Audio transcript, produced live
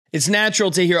It's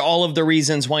natural to hear all of the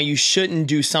reasons why you shouldn't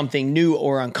do something new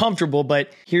or uncomfortable, but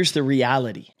here's the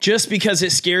reality. Just because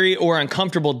it's scary or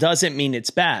uncomfortable doesn't mean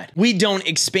it's bad. We don't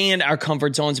expand our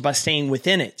comfort zones by staying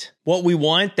within it. What we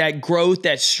want, that growth,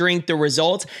 that strength, the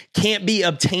results, can't be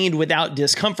obtained without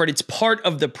discomfort. It's part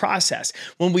of the process.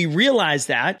 When we realize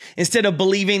that, instead of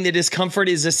believing that discomfort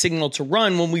is a signal to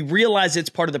run, when we realize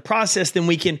it's part of the process, then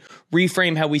we can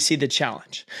reframe how we see the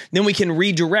challenge. Then we can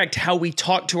redirect how we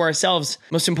talk to ourselves.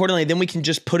 Most importantly, then we can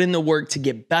just put in the work to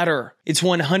get better. It's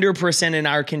 100% in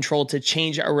our control to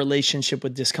change our relationship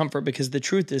with discomfort, because the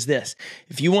truth is this: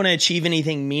 if you want to achieve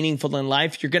anything meaningful in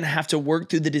life, you're going to have to work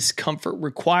through the discomfort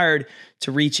required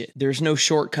to reach it. There's no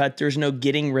shortcut. There's no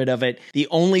getting rid of it. The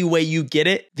only way you get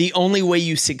it, the only way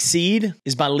you succeed,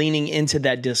 is by leaning into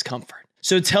that discomfort.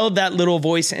 So tell that little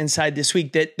voice inside this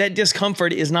week that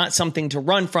discomfort is not something to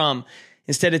run from.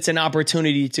 Instead, it's an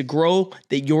opportunity to grow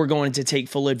that you're going to take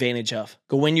full advantage of.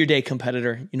 Go win your day,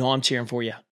 competitor. You know I'm cheering for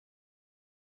you.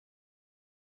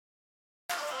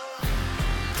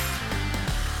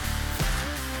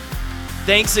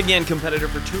 Thanks again, competitor,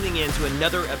 for tuning in to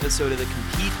another episode of the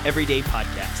Compete Everyday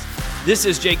podcast. This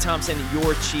is Jake Thompson,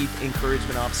 your Chief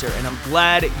Encouragement Officer, and I'm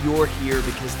glad you're here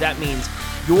because that means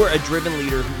you're a driven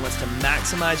leader who wants to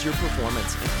maximize your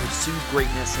performance and pursue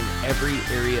greatness in every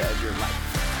area of your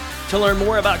life. To learn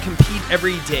more about Compete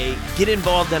Every Day, get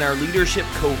involved in our leadership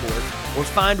cohort, or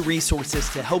find resources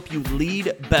to help you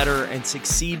lead better and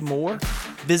succeed more,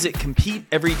 visit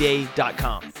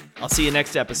CompeteEveryday.com. I'll see you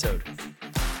next episode.